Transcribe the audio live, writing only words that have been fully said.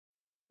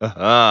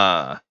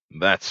Aha!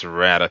 That's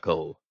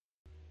radical.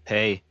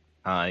 Hey,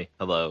 hi,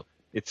 hello.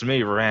 It's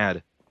me,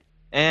 Rad.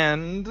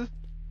 And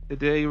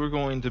today we're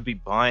going to be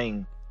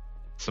buying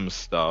some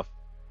stuff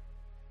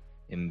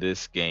in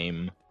this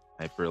game,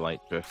 Hyper Light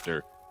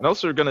Drifter. And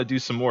also we're gonna do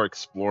some more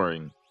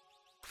exploring.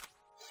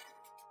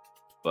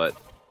 But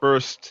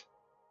first,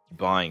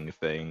 buying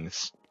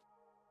things.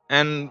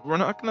 And we're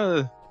not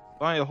gonna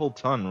buy a whole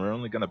ton, we're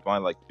only gonna buy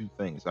like 2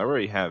 things. I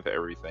already have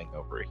everything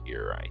over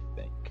here, I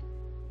think.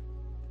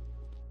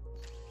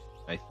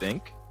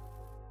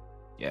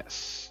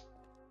 Yes.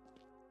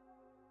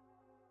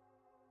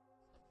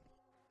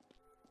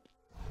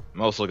 I'm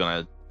also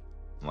gonna,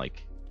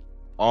 like,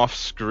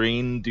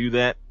 off-screen do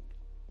that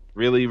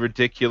really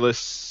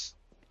ridiculous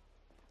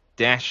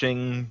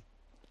dashing,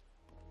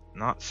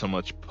 not so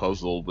much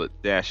puzzle,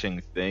 but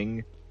dashing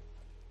thing.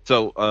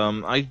 So,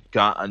 I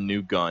got a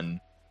new gun,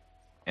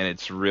 and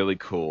it's really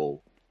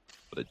cool,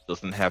 but it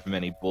doesn't have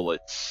many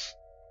bullets.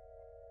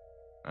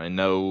 I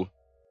know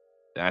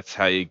that's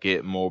how you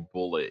get more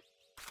bullet.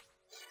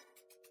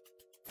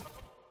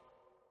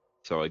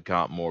 So I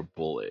got more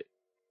bullet.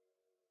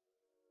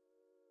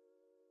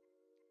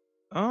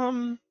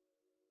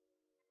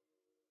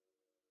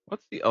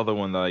 What's the other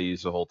one that I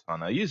use a whole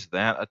ton? I use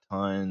that a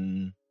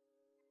ton.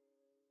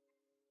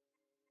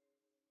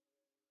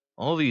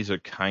 All these are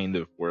kind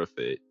of worth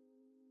it.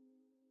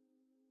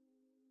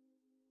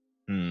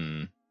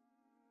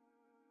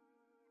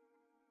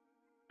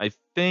 I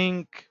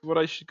think what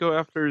I should go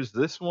after is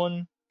this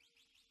one.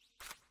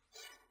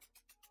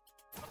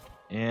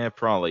 Yeah,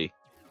 probably.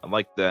 I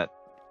like that.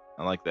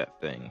 I like that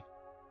thing.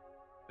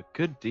 A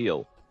good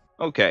deal.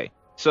 Okay,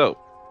 so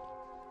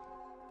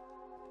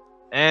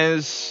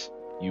as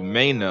you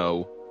may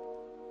know,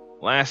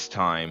 last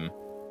time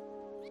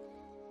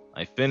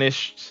I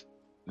finished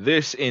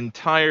this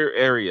entire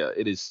area.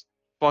 It is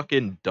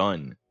fucking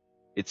done.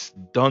 It's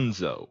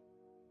donezo.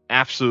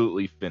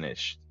 Absolutely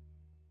finished.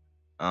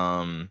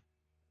 Problem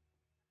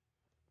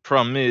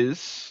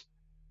is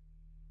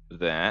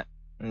that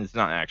and it's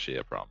not actually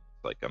a problem.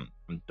 It's like I'm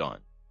done.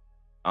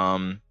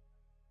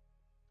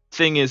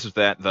 Thing is with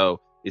that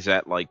though is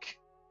that like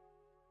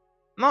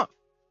not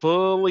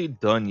fully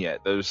done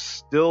yet. There's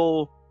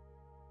still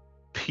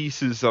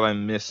pieces that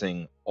I'm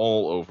missing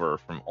all over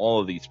from all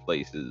of these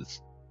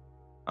places.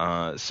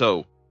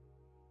 So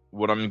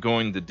what I'm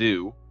going to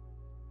do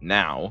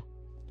now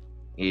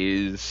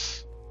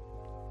is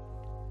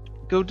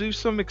go do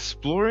some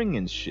exploring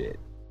and shit.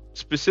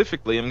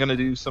 Specifically, I'm gonna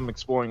do some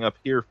exploring up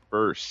here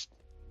first.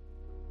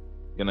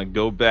 Gonna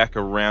go back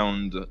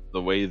around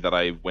the way that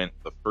I went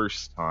the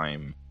first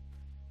time,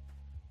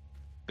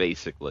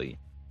 basically.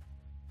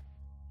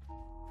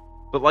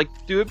 But like,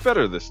 do it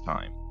better this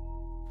time.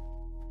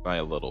 By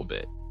a little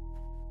bit.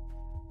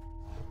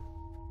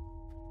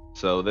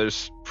 So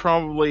there's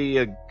probably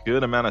a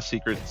good amount of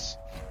secrets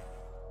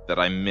that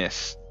I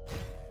missed.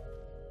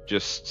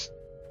 Just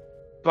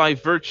by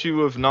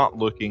virtue of not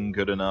looking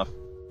good enough.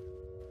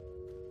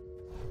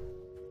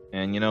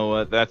 And you know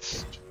what?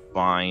 That's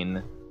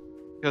fine.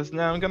 Because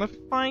now I'm gonna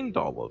find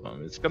all of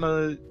them. It's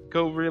gonna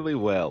go really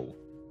well.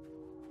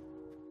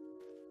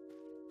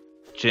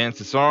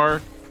 Chances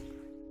are,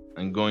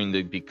 I'm going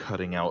to be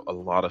cutting out a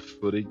lot of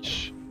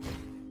footage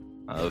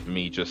of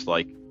me just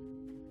like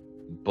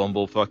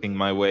bumblefucking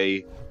my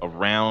way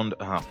around.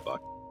 Ah,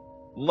 fuck.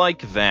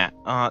 Like that.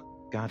 God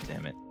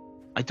damn it.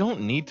 I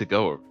don't need to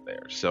go over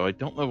there, so I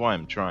don't know why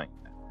I'm trying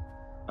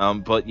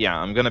that. But yeah,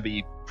 I'm gonna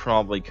be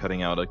probably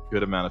cutting out a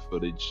good amount of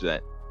footage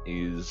that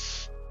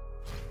is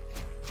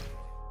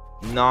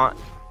not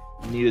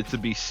needed to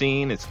be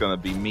seen. It's gonna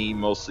be me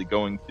mostly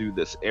going through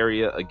this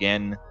area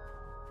again,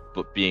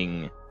 but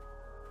being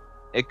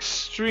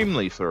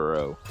extremely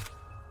thorough.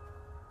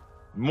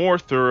 More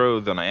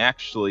thorough than I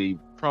actually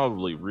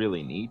probably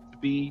really need to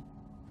be,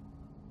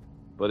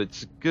 but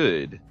it's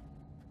good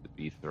to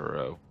be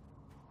thorough.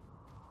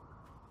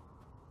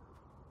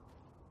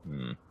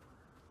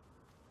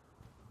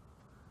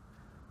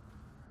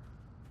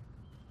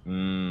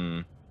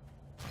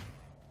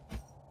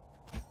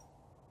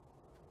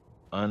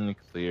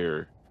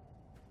 Unclear.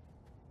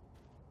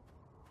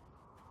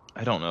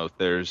 I don't know if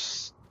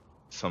there's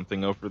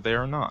something over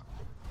there or not,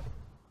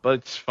 but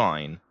it's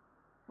fine.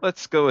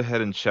 Let's go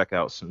ahead and check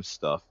out some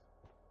stuff.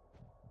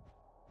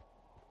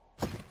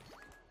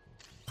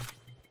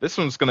 This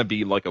one's gonna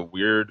be like a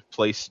weird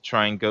place to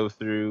try and go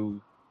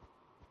through.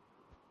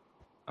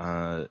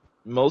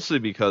 Mostly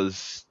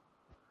because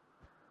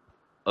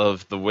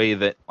of the way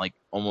that like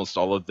almost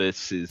all of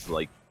this is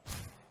like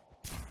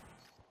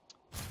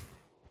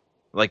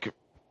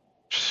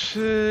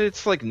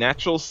it's like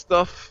natural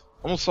stuff.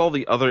 Almost all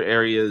the other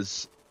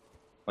areas,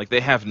 like they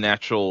have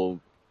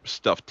natural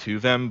stuff to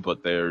them,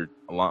 but they're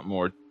a lot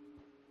more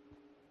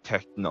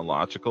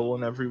technological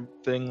and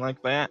everything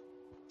like that.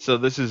 So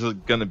this is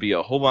gonna be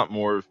a whole lot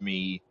more of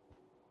me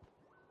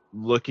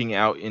looking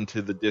out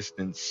into the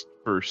distance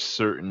for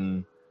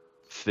certain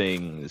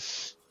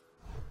things.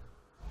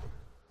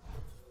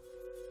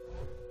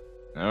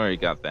 I already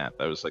got that.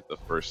 That was like the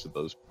first of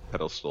those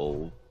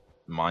pedestal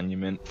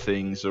monument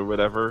things or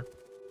whatever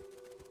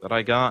that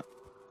I got.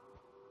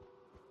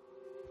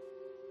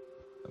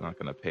 I'm not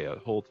gonna pay a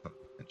whole ton of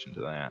attention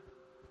to that.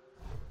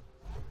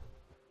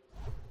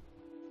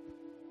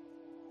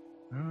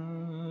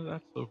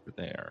 That's over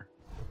there.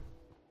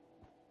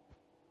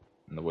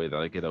 And the way that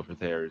I get over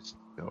there is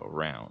to go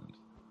around.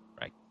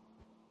 Right.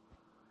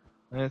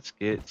 Let's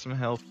get some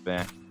health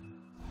back.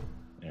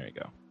 There we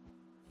go.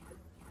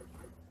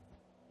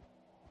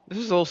 This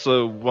is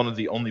also one of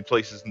the only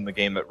places in the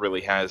game that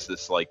really has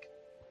this, like,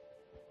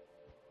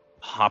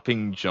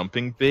 hopping,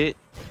 jumping bit.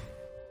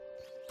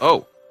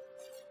 Oh!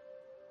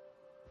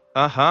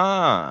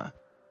 Aha!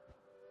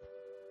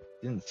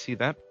 Didn't see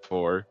that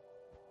before.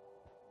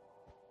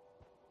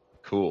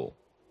 Cool.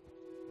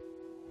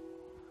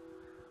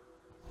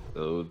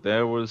 So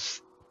there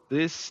was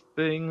this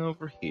thing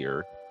over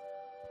here.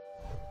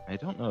 I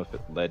don't know if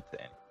it led to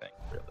anything,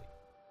 really.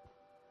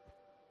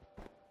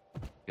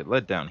 It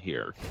led down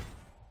here.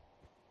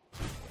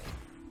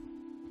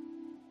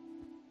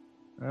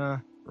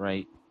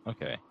 Right.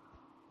 Okay.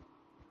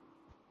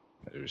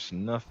 There's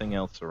nothing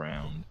else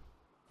around.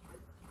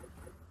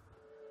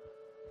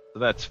 So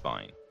that's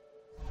fine.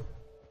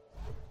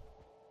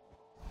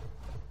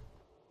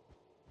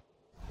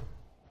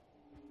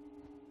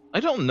 I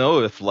don't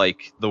know if,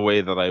 like, the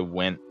way that I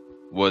went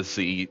was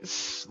the,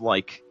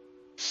 like,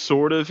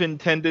 sort of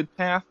intended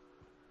path,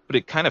 but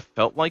it kind of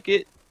felt like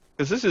it.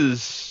 Because this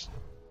is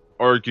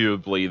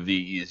arguably the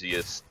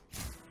easiest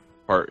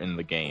part in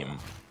the game.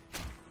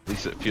 At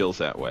least it feels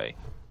that way.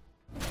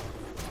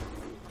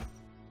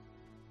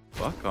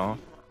 Fuck off.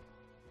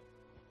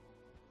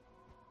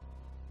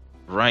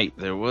 Right,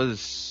 there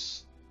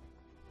was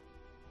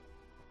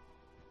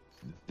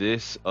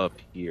this up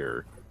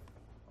here.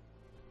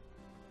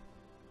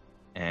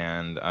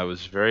 And I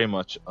was very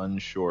much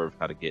unsure of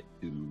how to get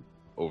to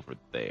over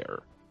there.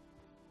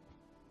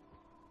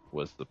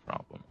 Was the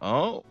problem.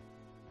 Oh!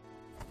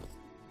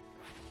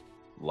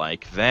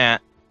 Like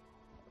that.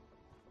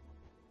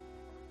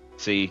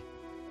 See,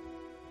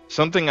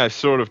 something I've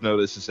sort of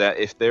noticed is that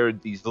if there are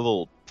these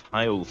little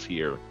tiles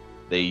here,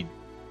 they,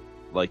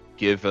 like,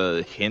 give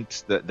a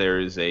hint that there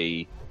is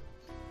a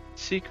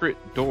secret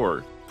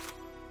door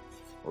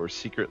or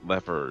secret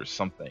lever or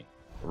something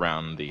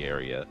around the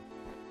area.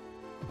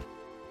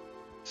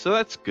 So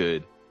that's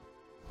good.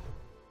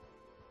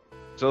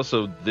 There's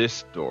also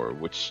this door,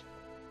 which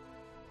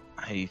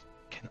I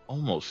can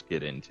almost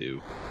get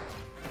into.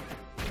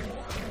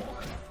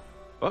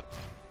 Fuck.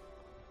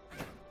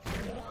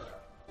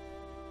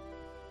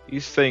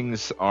 These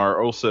things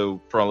are also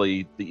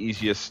probably the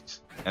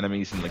easiest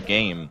enemies in the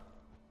game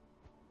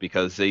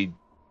because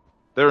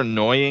they're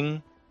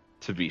annoying,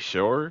 to be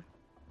sure,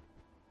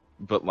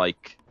 but,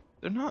 like,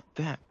 they're not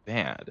that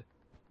bad.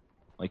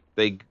 Like,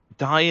 they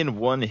die in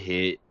one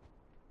hit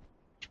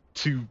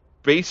to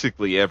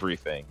basically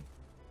everything.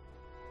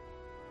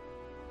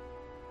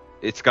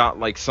 It's got,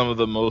 like, some of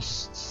the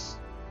most,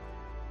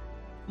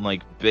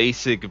 like,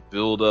 basic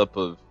buildup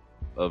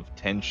of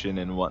tension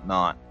and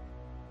whatnot.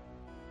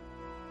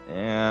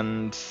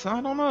 And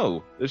I don't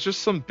know. There's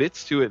just some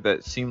bits to it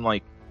that seem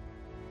like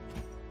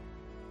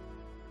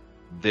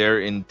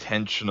they're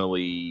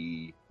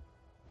intentionally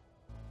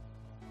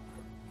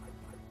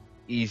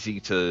easy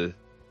to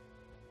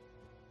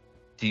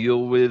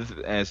deal with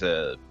as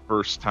a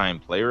first-time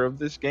player of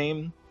this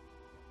game.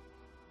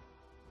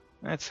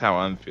 That's how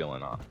I'm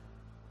feeling on it.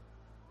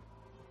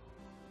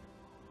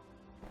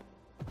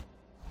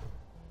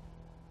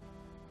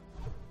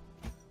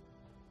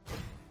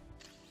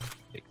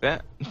 Take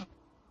that.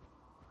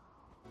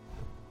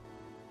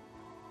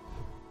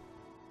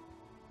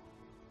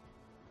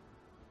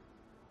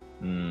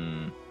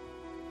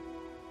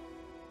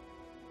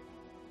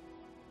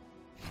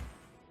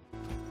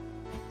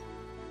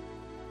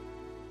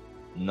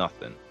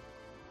 Nothing.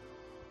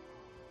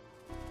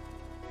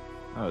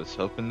 I was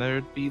hoping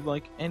there'd be,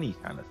 like, any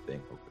kind of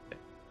thing over there.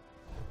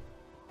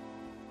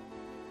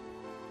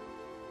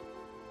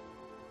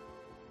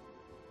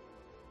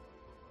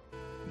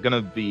 I'm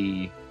gonna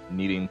be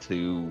needing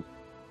to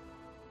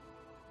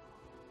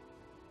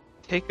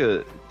take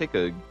a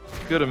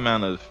good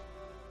amount of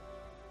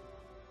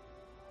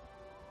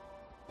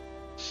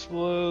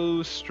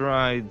slow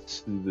strides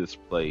through this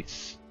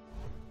place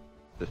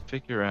to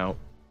figure out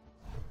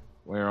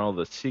where all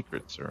the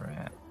secrets are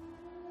at.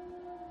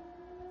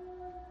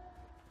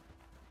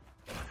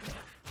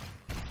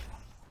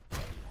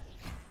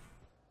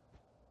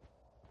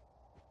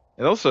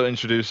 It also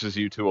introduces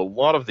you to a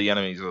lot of the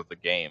enemies of the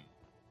game.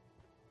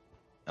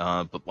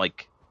 But,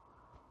 like,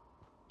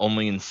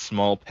 only in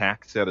small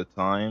packs at a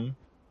time,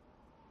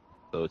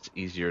 so it's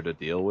easier to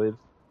deal with.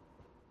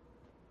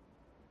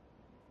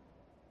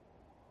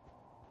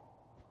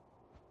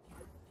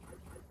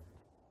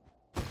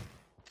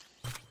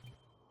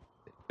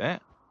 Take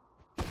that.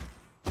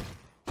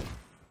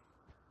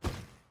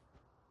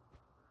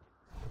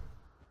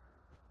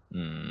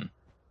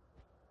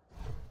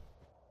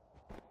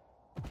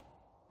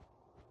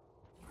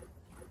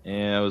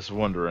 Yeah, I was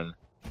wondering.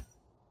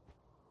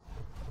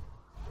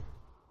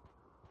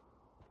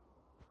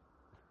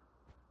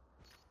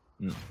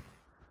 Hmm.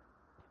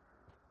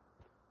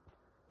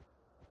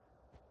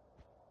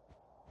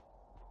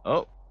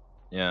 Oh,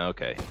 yeah,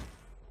 okay.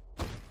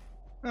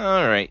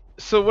 Alright,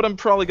 so what I'm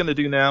probably going to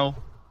do now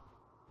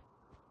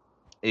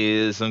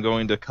is I'm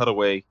going to cut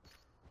away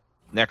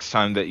next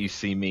time that you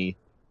see me.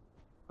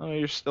 Oh,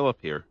 you're still up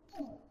here.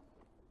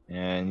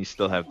 And you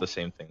still have the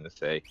same thing to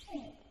say.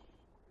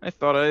 I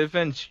thought I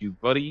avenged you,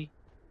 buddy.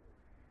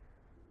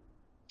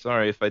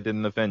 Sorry if I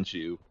didn't avenge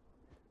you.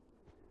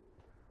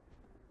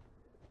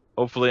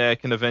 Hopefully I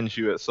can avenge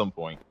you at some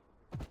point.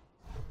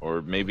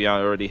 Or maybe I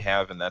already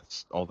have and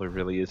that's all there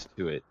really is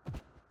to it.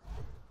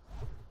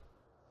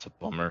 It's a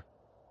bummer.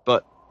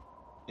 But,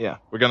 yeah,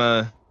 we're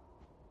gonna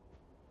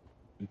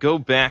go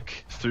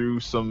back through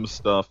some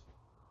stuff.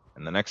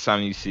 And the next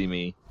time you see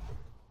me,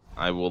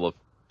 I will have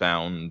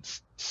found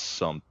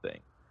something.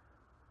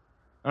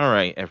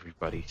 Alright,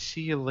 everybody.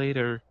 See you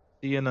later.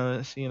 See you in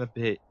a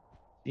bit.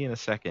 See you in a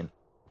second.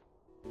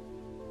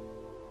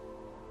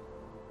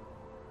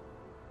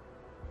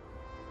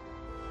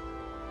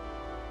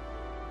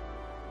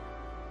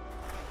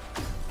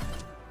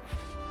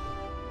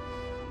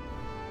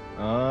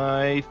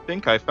 I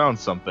think I found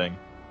something.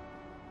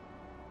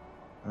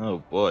 Oh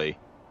boy.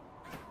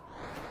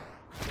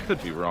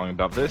 Could be wrong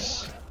about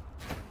this.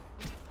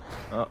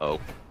 Uh-oh.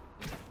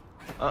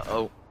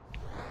 Uh-oh.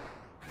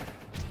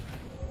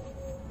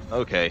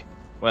 Okay,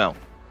 well.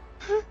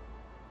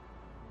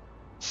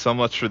 So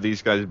much for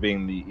these guys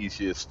being the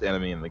easiest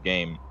enemy in the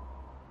game.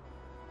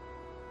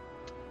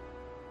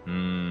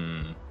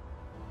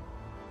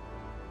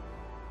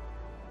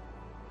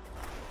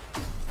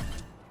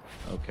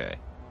 Okay.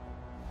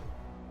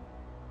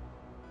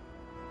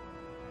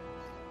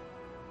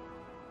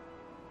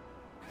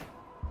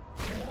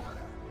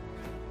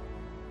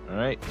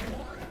 Alright.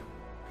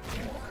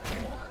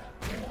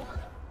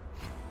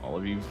 All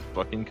of you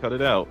fucking cut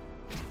it out.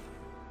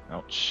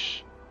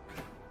 Ouch.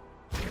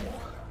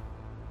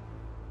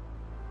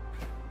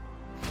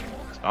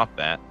 Stop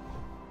that.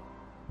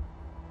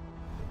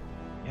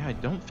 Yeah, I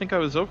don't think I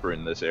was over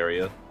in this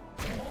area.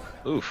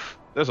 Oof.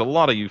 There's a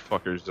lot of you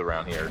fuckers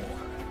around here.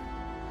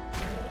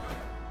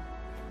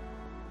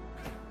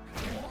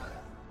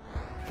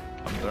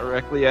 Come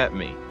directly at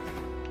me.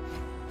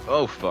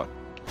 Oh, fuck.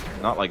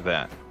 Not like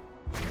that.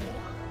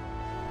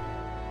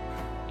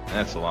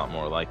 That's a lot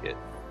more like it.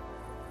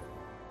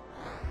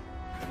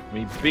 Let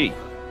me be.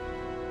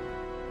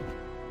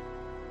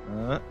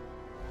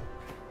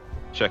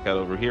 Check out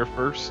over here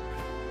first.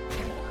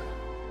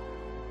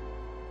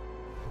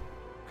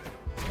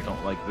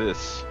 Don't like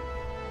this.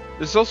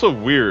 This is also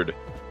weird.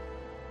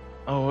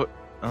 Oh,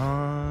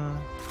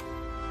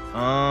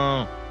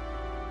 oh.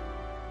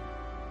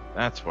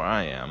 That's where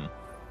I am.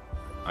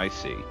 I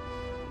see.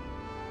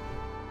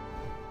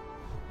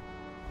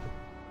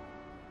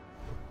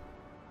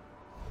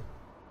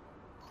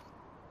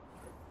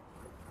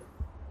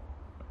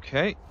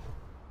 Okay.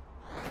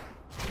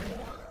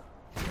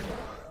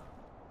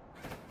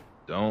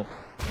 Don't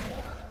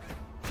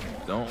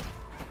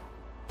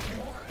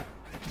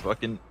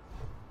fucking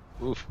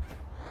oof.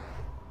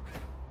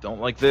 Don't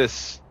like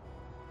this.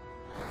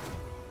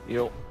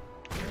 Yo.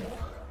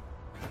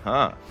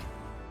 Huh.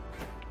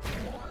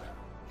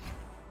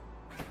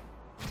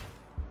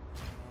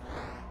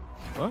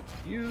 Fuck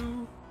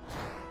you.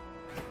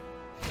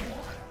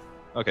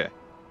 Okay.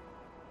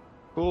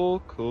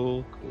 Cool.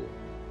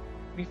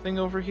 Anything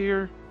over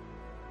here?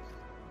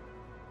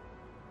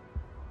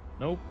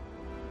 Nope.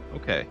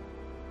 Okay.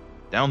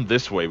 Down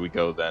this way we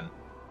go then.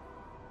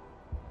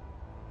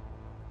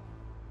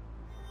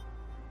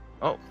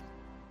 Oh.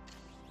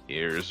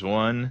 Here's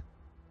one.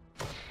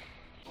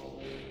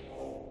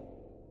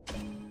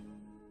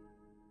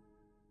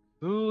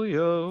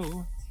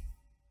 Coolio.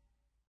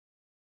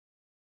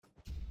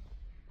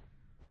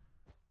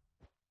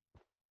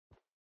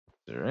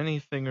 Is there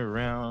anything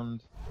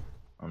around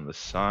on the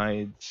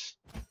sides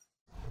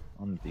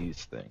on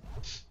these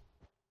things?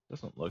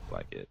 Doesn't look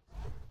like it.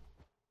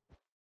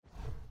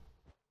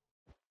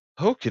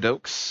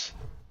 Okey-dokes.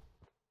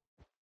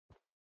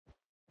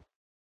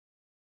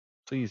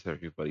 Please,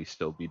 everybody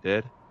still be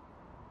dead.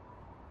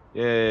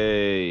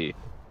 Yay!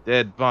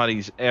 Dead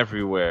bodies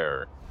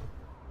everywhere.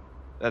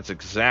 That's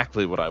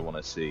exactly what I want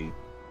to see.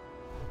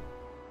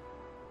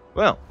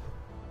 Well,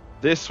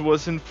 this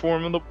was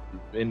informative.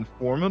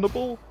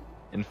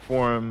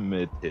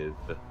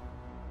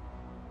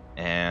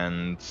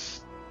 And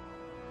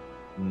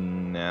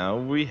now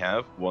we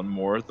have one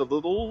more of the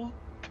little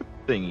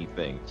thingy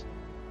things.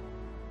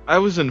 I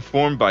was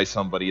informed by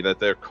somebody that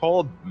they're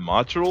called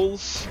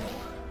modules,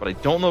 but I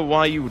don't know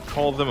why you would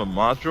call them a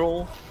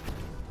module,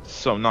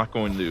 so I'm not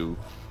going to.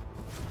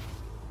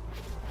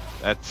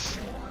 That's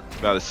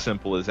about as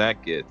simple as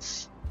that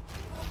gets.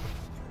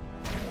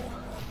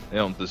 They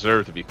don't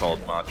deserve to be called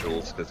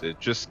modules because they're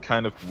just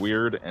kind of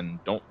weird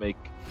and don't make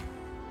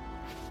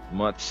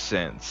much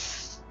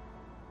sense.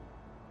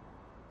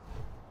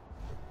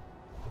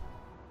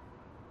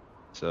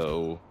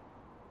 So,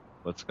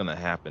 what's gonna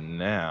happen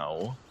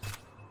now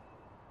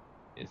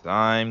is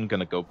I'm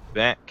gonna go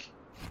back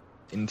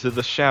into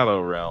the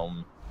Shadow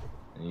Realm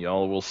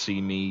Y'all will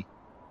see me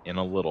in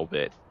a little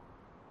bit.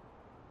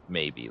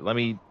 Maybe. Let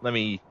me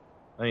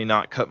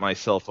not cut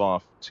myself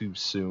off too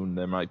soon.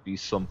 There might be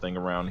something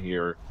around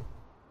here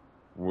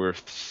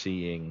worth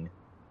seeing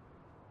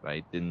that I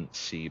didn't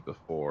see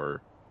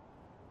before.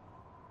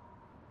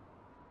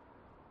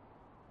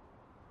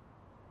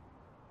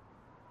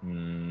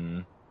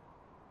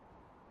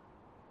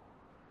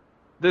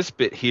 This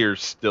bit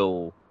here's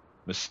still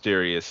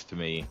mysterious to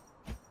me.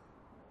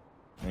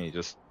 Let me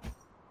just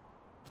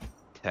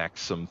attack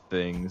some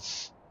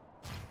things.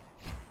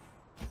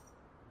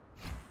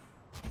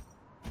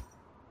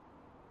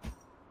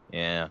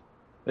 Yeah,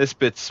 this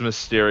bit's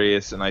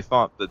mysterious, and I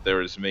thought that there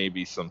was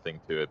maybe something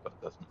to it, but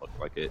it doesn't look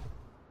like it.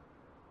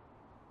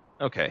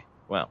 Okay,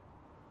 well.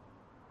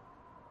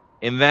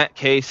 In that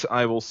case,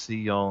 I will see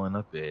y'all in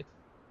a bit.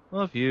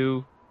 Love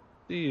you.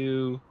 See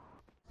you.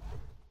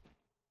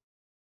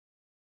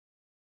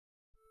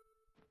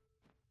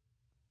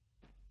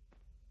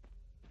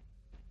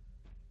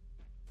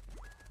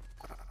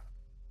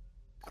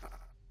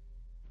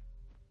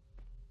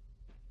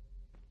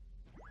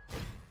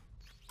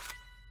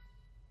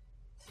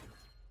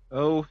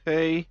 Oh,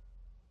 hey.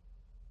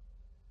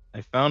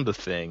 I found a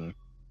thing.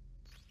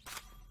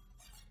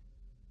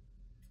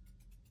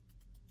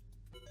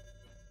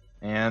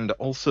 And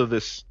also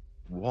this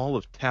wall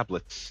of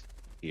tablets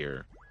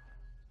here.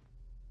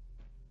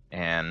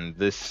 And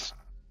this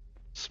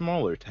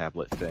smaller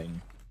tablet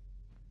thing.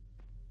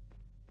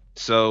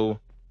 So,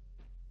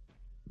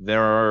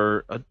 there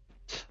are a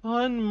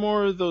ton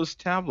more of those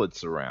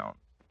tablets around.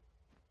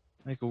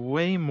 Like,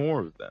 way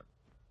more of them.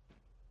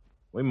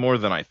 Way more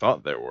than I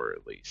thought there were,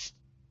 at least.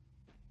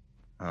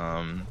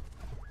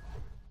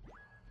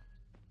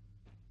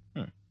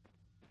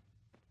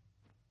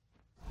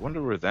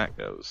 Wonder where that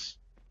goes.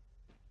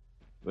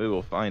 We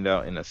will find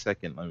out in a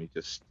second. Let me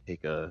just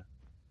take a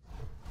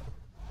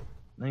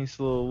nice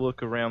little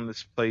look around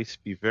this place.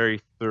 Be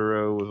very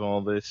thorough with all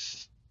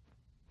this.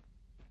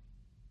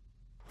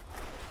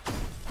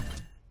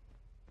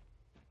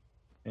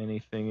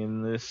 Anything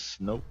in this?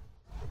 Nope.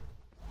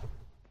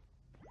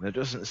 There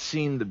doesn't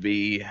seem to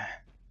be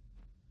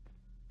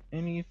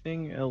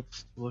anything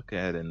else to look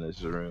at in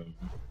this room,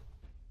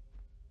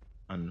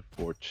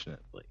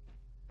 unfortunately.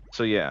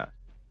 So yeah,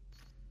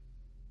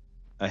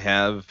 I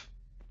have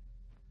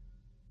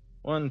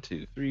 1,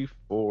 2, 3,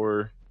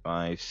 4,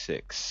 5,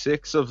 6.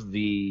 6 of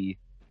the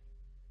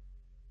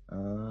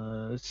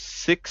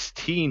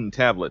 16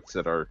 tablets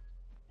that are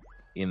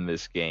in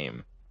this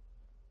game.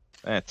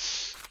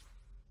 That's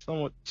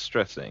somewhat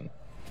stressing.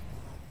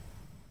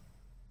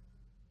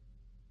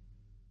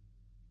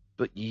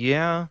 But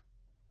yeah.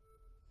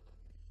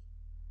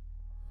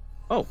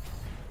 Oh.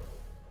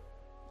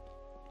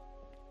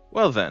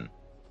 Well then.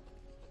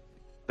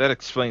 That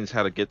explains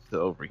how to get to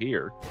over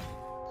here.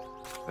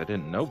 I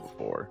didn't know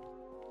before.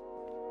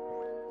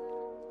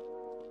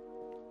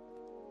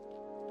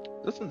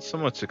 Doesn't so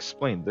much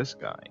explain this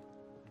guy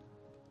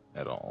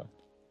at all.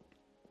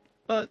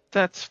 But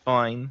that's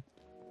fine.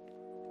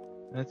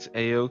 That's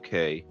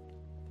a-okay.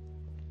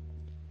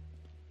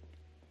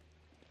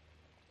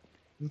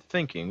 I'm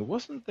thinking,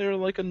 wasn't there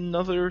like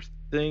another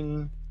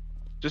thing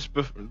just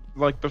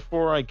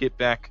before I get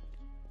back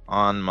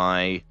on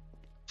my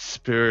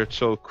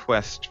spiritual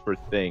quest for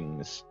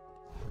things?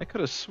 I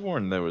could have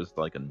sworn there was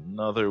like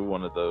another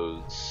one of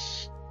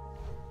those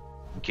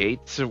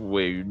gates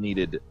where you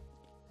needed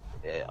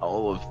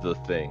all of the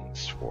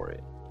things for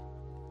it.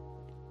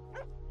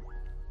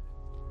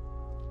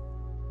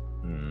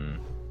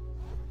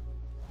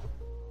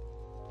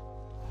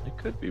 I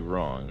could be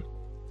wrong.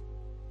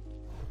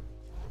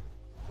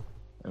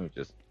 Let me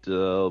just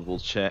double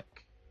check.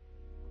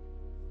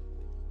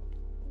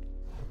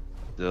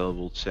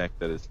 Double check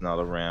that it's not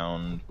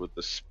around with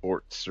the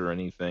sports or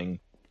anything.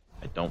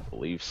 I don't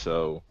believe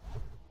so.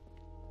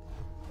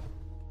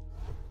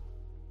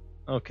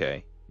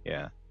 Okay,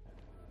 yeah.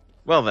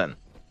 Well then.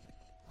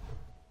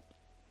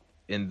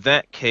 In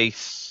that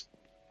case,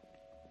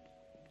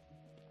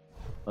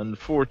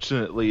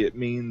 unfortunately, it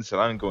means that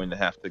I'm going to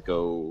have to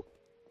go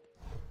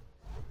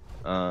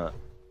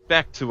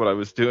back to what I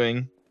was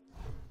doing.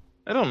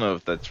 I don't know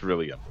if that's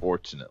really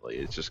unfortunately.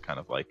 It's just kind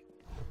of like,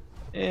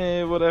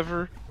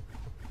 whatever.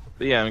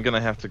 But yeah, I'm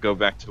gonna have to go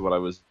back to what I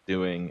was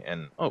doing,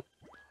 and oh,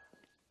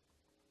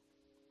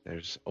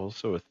 there's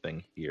also a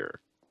thing here.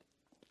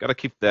 Gotta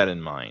keep that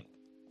in mind.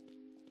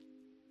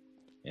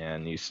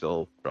 And you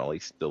probably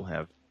still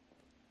have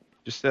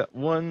just that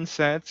one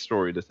sad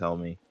story to tell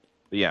me.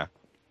 But yeah,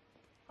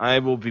 I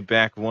will be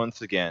back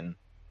once again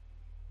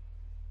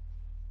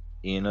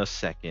in a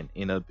second,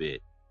 in a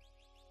bit.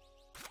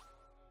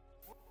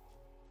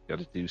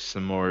 Gotta do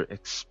some more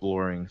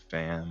exploring,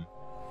 fam.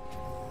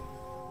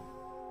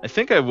 I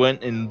think I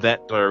went in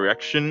that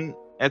direction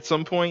at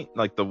some point,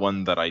 like the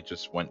one that I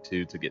just went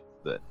to get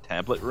the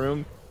tablet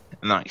room,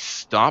 and I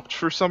stopped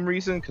for some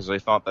reason because I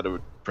thought that it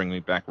would bring me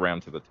back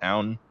around to the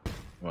town.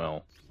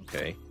 Well,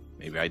 okay,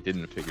 maybe I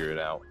didn't figure it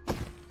out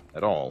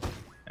at all,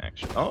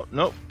 actually. Oh,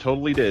 nope,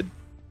 totally did.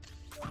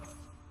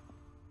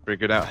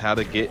 Figured out how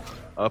to get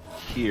up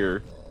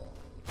here.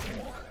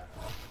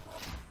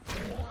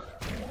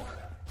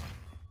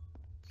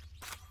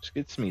 Which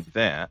gets me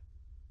that.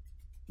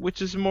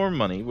 Which is more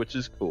money, which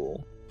is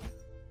cool.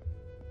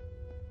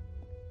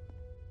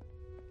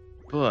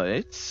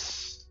 But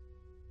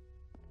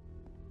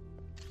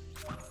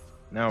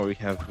now we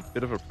have a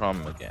bit of a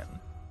problem again.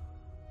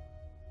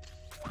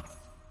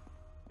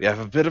 We have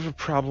a bit of a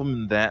problem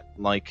in that,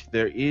 like,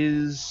 there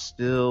is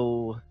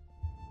still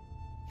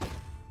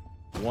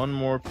one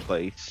more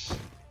place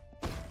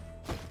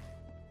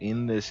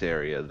in this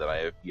area that I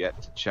have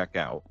yet to check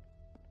out.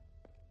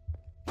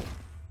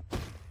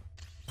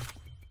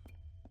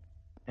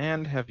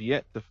 And have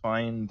yet to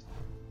find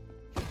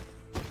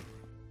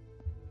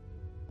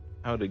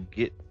how to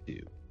get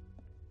to.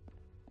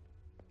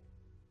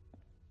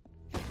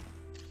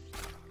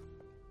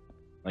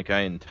 Like, I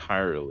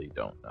entirely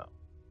don't know.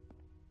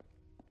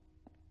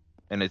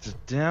 And it's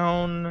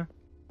down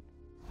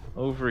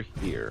over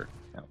here.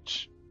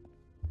 Ouch.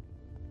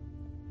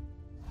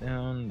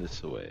 Down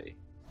this way.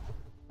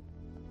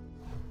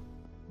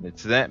 And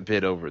it's that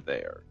bit over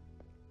there.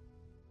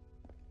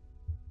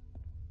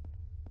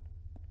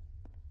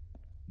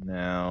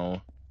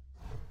 Now,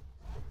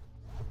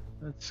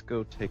 let's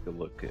go take a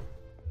look at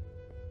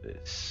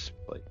this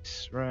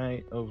place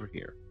right over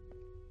here.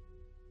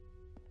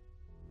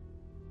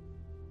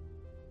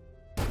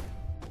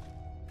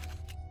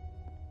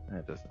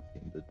 That doesn't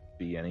seem to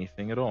be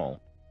anything at all.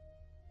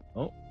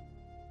 Oh,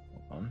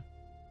 hold on.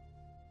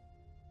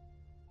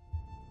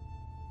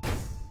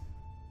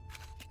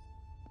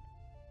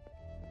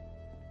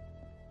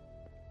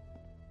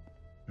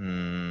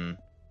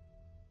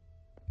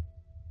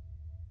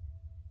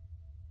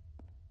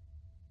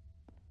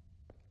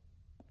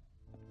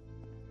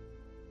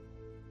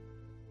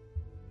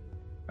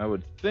 I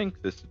would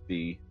think this would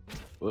be,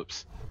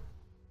 whoops,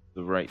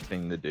 the right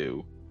thing to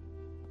do.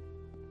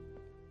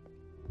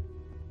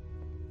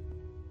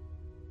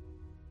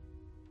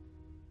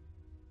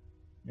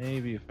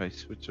 Maybe if I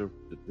switch over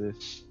to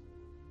this.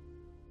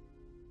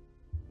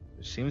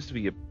 There seems to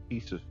be a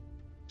piece of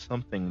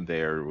something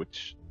there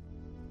which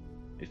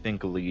I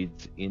think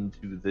leads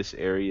into this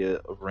area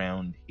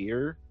around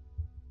here.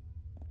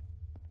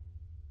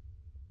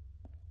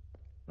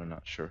 I'm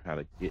not sure how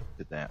to get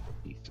to that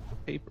piece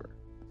of paper.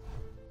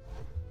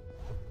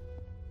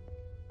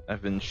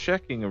 I've been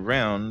checking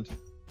around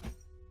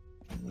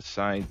on the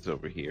sides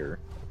over here.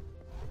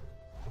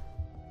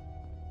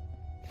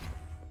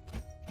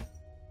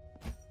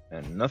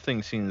 And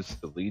nothing seems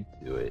to lead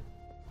to it.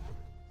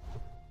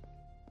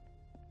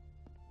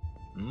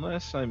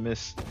 Unless I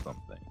missed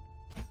something.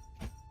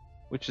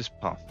 Which is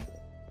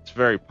possible. It's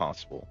very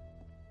possible.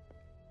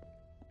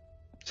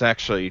 It's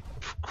actually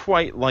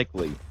quite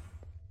likely.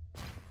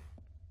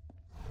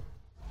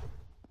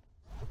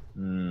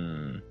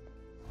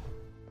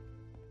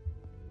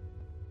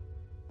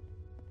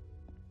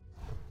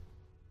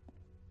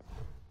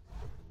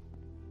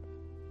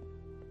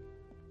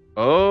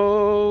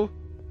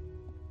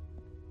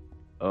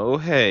 Oh,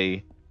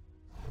 hey.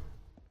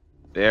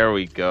 There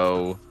we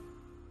go.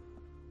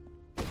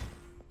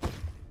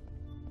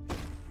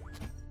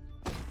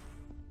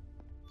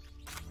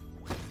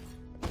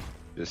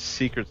 Just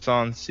secrets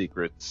on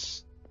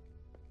secrets.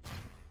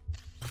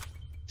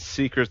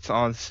 Secrets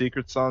on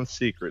secrets on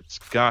secrets.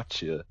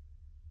 Gotcha.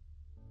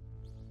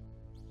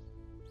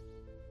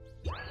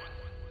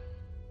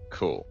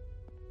 Cool.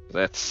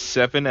 That's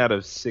 7 out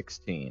of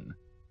 16.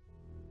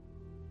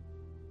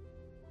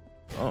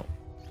 Oh.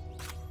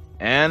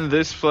 And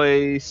this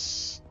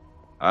place...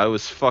 I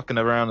was fucking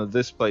around with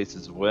this place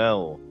as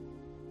well.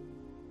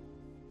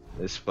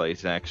 This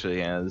place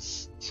actually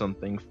has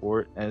something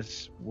for it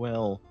as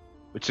well.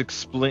 Which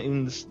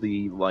explains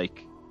the,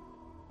 like,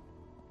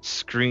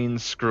 screen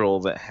scroll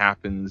that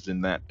happens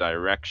in that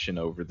direction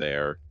over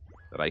there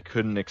that I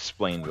couldn't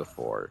explain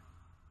before.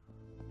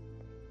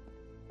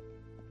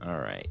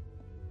 Alright.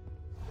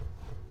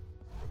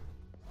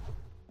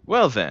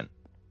 Well then,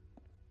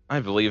 I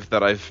believe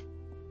that I've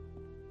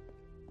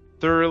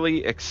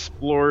thoroughly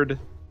explored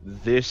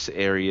this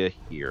area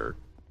here.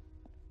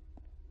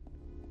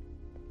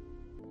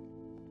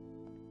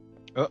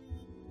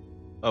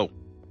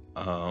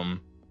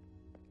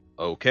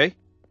 Okay.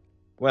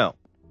 Well,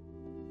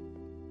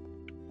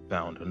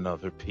 found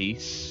another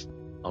piece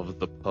of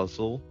the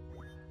puzzle.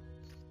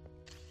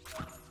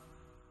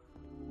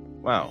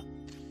 Wow.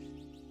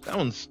 That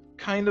one's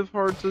kind of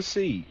hard to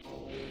see.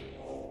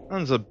 That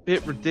one's a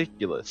bit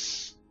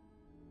ridiculous.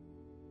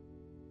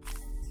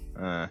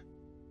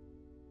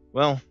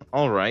 Well,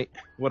 alright.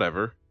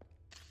 Whatever.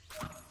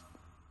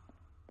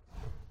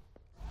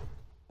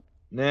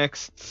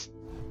 Next.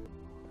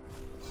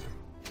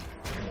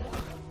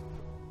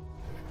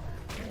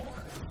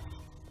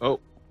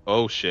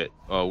 Oh shit.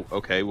 Oh,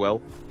 okay,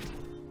 well.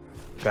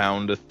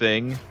 Found a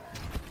thing.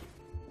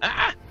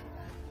 Ah!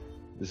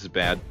 This is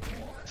bad.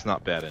 It's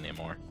not bad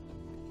anymore.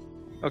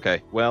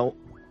 Okay, well.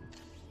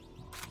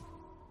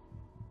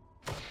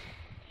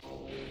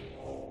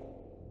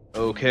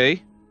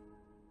 Okay.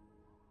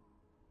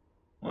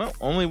 Well,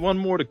 only one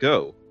more to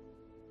go.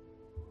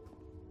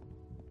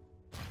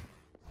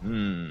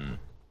 Hmm.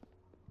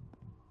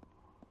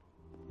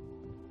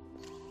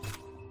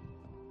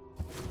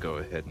 Go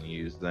ahead and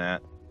use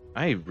that.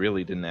 I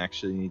really didn't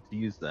actually need to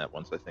use that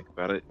once I think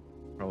about it.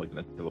 Probably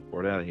gonna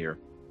teleport out of here.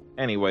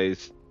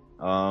 Anyways,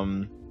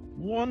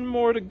 one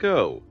more to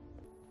go.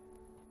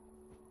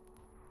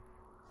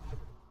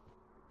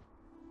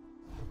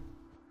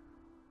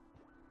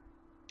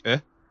 Eh?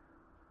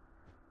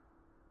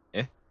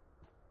 Eh?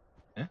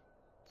 Eh?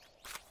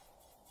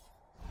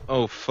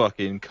 Oh,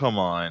 fucking come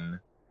on.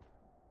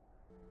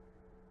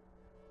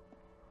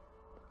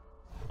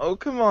 Oh,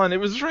 come on, it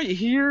was right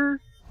here?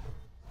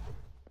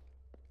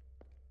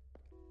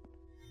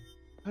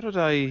 How did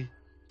I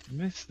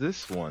miss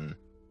this one?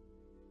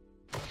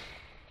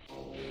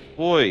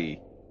 Boy,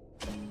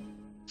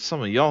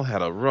 some of y'all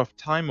had a rough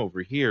time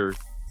over here.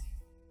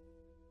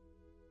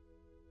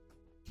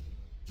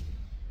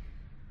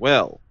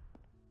 Well,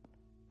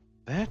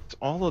 that's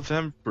all of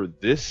them for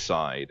this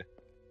side.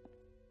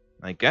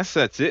 I guess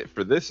that's it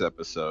for this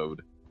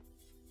episode.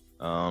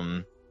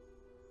 I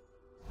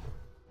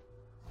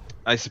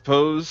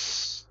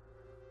suppose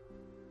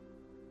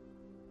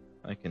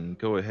I can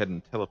go ahead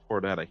and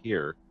teleport out of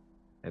here,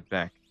 head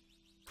back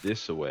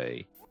this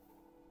way.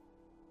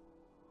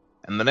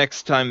 And the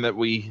next time that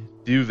we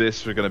do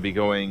this, we're going to be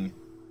going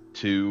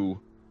to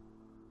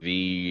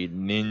the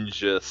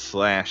ninja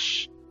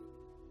slash,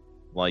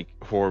 like,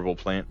 horrible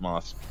plant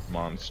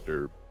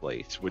monster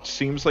place, which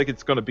seems like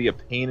it's going to be a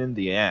pain in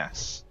the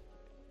ass.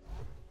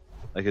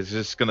 Like, it's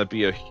just going to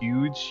be a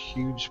huge,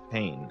 huge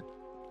pain.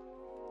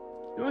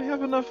 Do I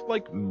have enough,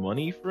 like,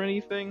 money for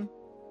anything?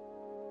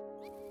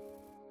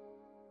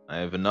 I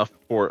have enough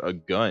for a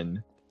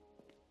gun.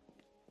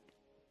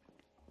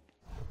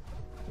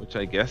 Which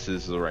I guess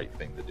is the right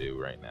thing to do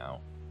right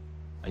now.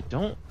 I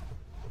don't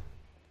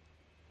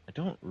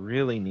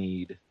really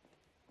need...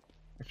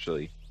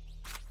 Actually...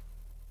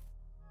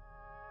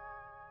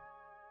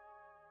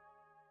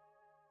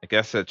 I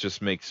guess that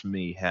just makes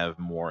me have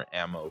more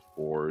ammo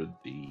for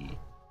the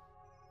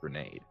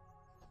grenade.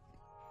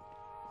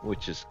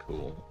 Which is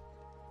cool.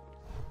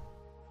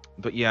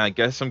 But yeah, I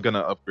guess I'm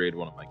gonna upgrade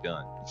one of my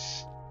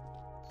guns.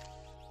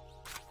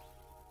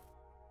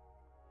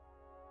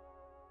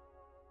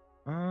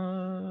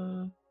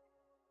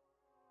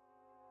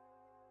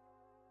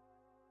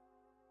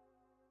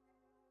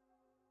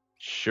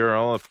 Sure,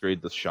 I'll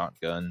upgrade the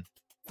shotgun.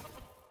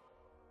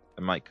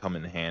 It might come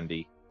in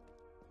handy.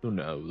 Who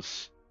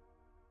knows?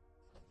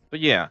 But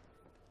yeah,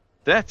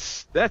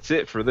 that's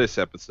it for this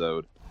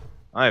episode.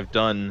 I've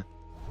done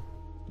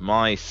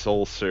my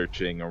soul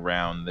searching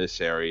around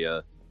this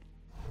area.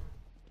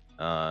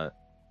 Alright,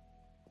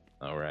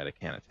 I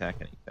can't attack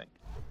anything.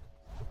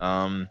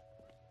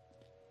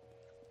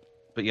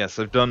 But yes,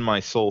 I've done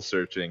my soul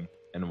searching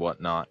and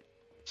whatnot.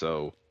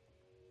 So,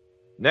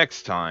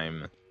 next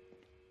time,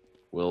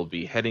 we'll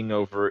be heading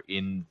over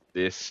in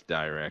this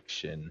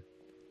direction.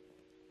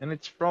 And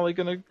it's probably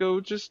gonna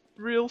go just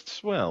real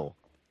swell.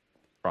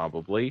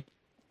 Probably.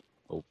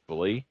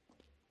 Hopefully.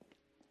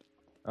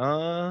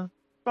 Bye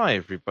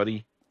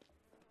everybody.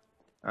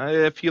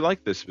 If you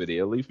like this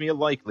video, leave me a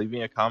like, leave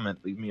me a comment,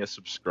 leave me a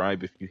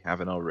subscribe if you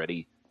haven't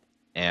already.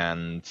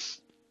 And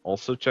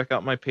also check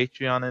out my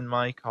Patreon and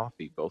my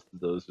Ko-fi. Both of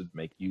those would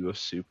make you a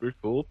super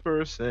cool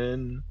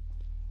person.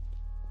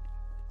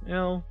 You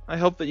know, I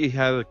hope that you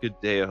had a good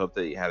day. I hope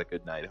that you had a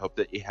good night. I hope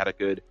that you had a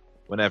good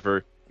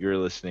whenever you're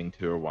listening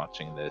to or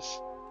watching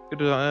this.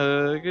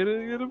 Goodbye,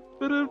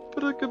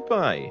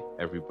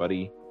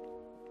 everybody.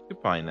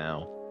 Goodbye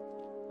now.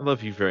 I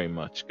love you very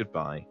much.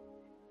 Goodbye.